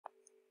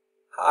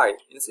Hi,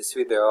 in this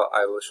video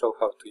I will show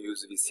how to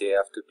use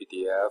VCF to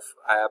PDF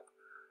app,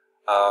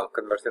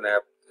 converting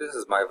app. This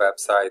is my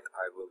website.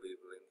 I will leave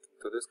a link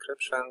to the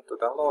description. To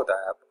download the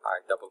app,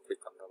 I double click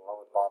on the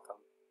download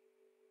button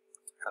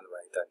and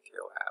wait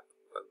until app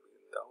will be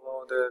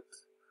downloaded.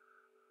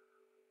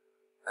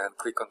 And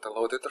click on the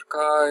loaded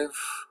archive,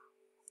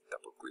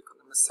 double click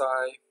on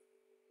MSI,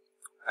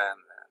 and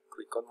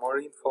click on more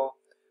info.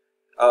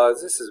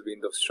 This is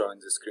Windows showing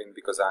the screen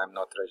because I am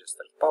not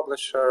registered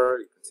publisher.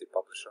 You can see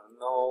publisher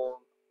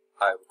unknown.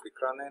 I will click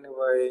run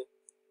anyway.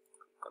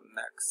 Click on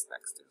next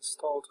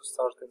install to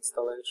start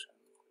installation.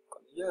 Click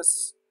on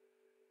yes.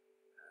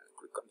 And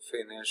click on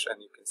finish,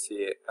 and you can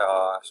see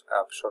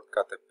app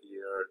shortcut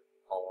appeared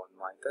on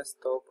my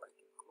desktop. I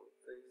can close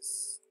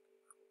this.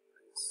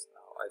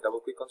 Now I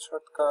double click on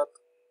shortcut,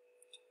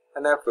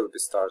 and app will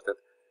be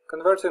started.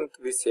 Converting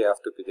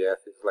VCF to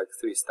PDF is like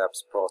 3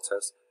 steps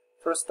process.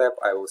 First step,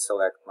 I will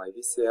select my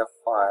VCF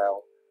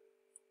file,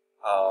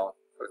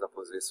 for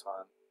example this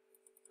one.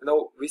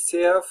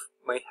 VCF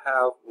may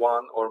have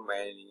one or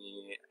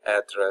many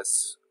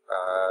address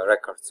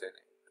records in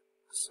it.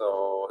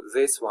 So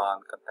this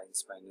one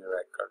contains many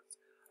records.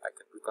 I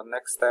can click on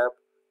next step.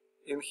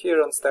 In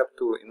here on step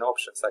 2, in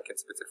options, I can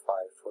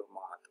specify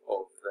format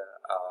of the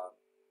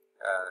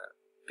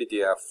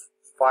PDF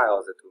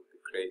file that will be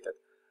created.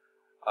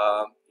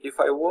 If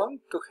I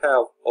want to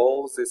have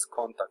all these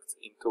contacts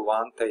into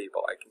one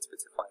table, I can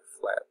specify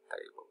flat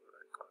table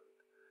record.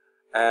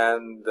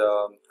 And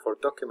for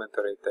document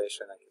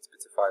orientation, I can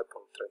specify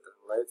portrait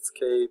and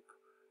landscape.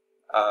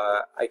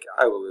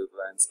 I will leave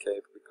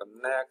landscape. Click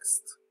on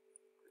next,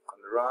 click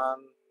on run,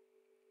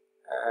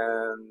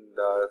 and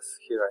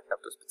here I have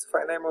to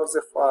specify name of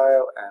the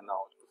file and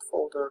output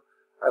folder.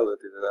 I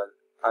will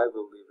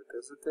leave it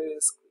as it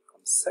is. Click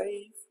on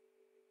save.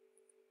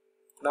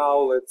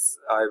 Now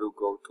I will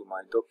go to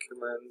my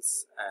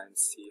documents and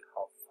see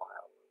how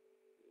file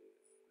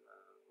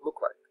look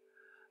like.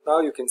 Now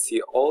you can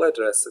see all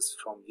addresses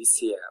from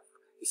VCF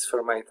is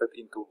formatted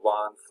into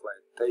one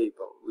flat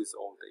table with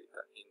all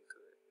data into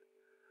it.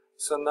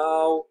 So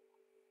now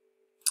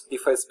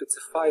if I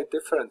specify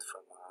different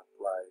format,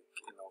 like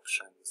in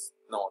options,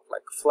 not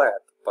like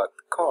flat but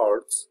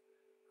cards,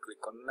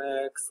 click on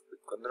next,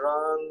 click on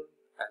run,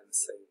 and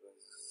save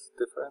as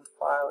different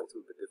file. It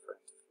will be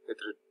different.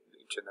 It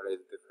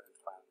generate a different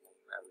file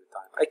name every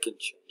time. I can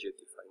change it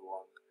if I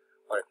want,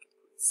 or I can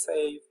click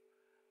save.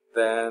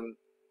 Then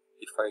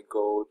if I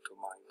go to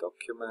my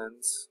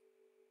documents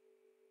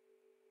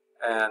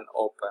and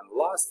open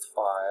last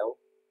file,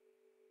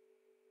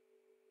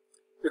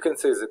 you can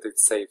see that it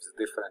saves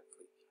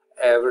differently.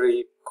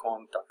 Every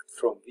contact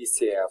from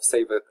VCF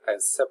saved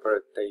as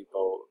separate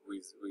table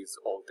with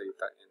all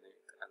data in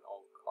it, and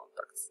all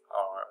contacts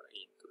are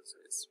into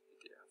this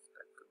PDF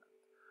document.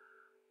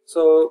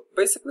 So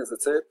basically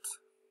that's it.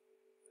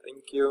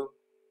 Thank you.